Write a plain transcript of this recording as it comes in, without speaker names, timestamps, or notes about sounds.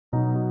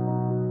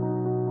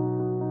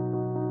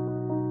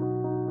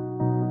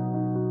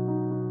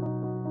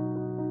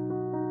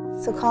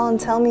So Collin,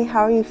 tell me,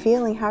 how are you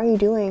feeling? How are you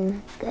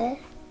doing? Good.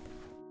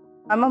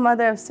 I'm a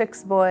mother of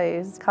 6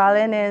 boys.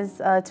 Collin is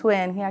a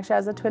twin. He actually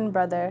has a twin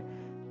brother.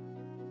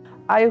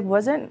 I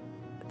wasn't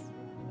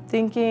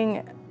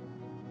thinking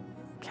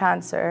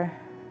cancer.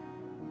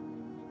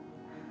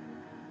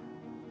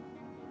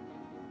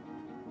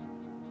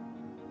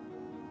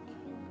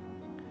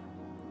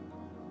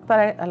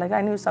 But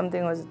I knew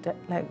something was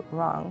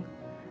wrong.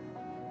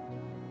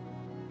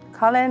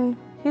 Collin,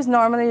 he's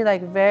normally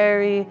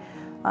very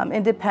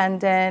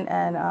independent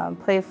and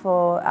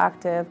playful,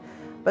 active,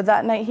 but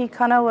that night he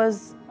kind of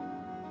was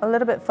a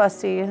little bit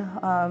fussy,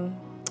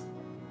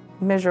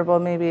 miserable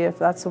maybe, if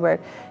that's the word.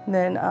 And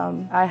then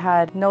I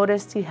had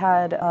noticed he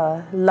had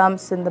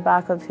lumps in the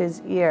back of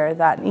his ear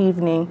that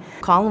evening.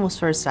 Collin was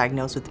first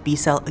diagnosed with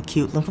B-cell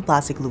acute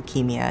lymphoblastic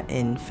leukemia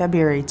in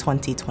February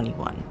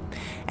 2021.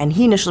 And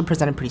he initially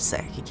presented pretty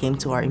sick. He came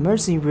to our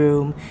emergency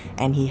room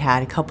and he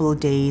had a couple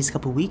of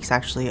weeks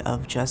actually,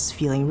 of just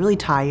feeling really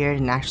tired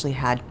and actually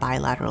had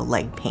bilateral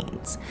leg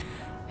pains.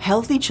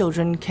 Healthy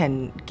children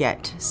can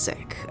get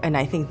sick, and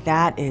I think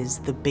that is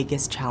the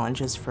biggest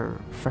challenges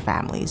for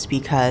families,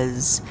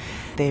 because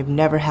they've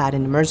never had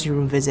an emergency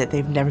room visit,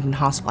 they've never been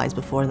hospitalized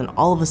before, and then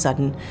all of a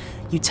sudden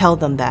you tell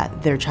them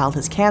that their child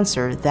has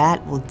cancer.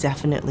 That will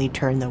definitely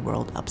turn their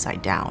world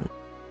upside down.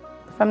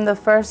 From the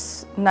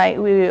first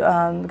night we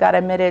got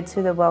admitted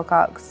to the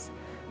Wilcox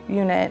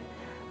unit,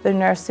 the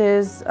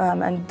nurses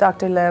and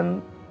Dr.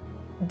 Lim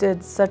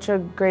did such a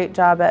great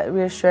job at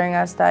reassuring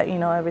us that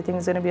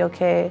everything's going to be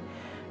okay.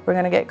 We're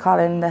going to get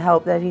Collin the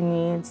help that he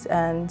needs,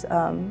 and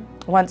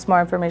once more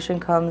information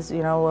comes,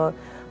 we'll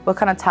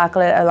kind of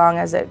tackle it along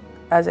as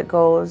it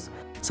goes.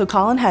 So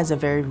Collin has a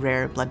very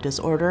rare blood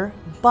disorder,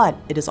 but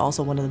it is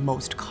also one of the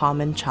most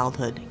common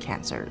childhood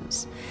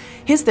cancers.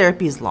 His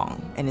therapy is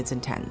long and it's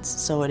intense,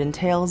 so it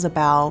entails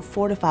about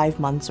 4 to 5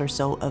 months or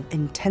so of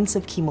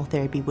intensive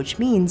chemotherapy, which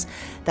means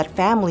that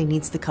family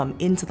needs to come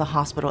into the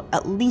hospital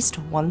at least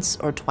once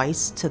or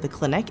twice to the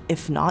clinic,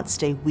 if not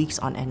stay weeks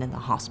on end in the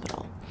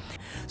hospital.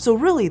 So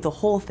really, the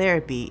whole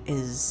therapy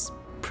is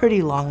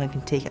pretty long and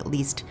can take at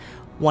least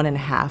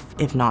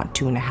 1.5, if not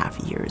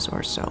 2.5 years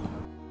or so.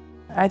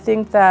 I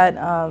think that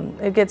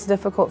it gets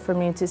difficult for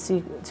me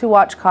to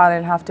watch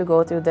Collin have to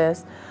go through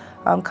this.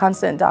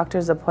 Constant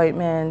doctor's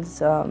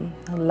appointments,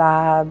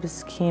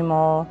 labs,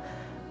 chemo,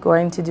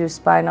 going to do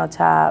spinal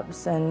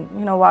taps, and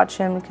watch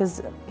him,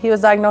 because he was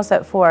diagnosed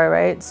at 4,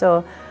 right?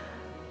 So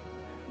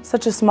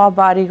such a small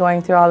body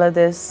going through all of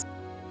this.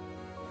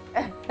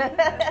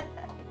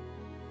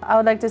 I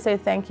would like to say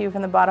thank you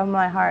from the bottom of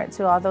my heart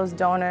to all those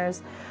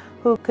donors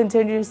who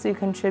continuously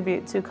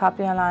contribute to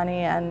Kapi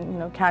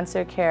and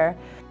cancer care.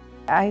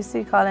 I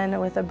see Collin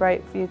with a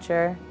bright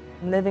future,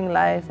 living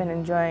life and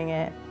enjoying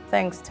it,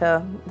 thanks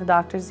to the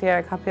doctors here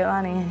at Kapi.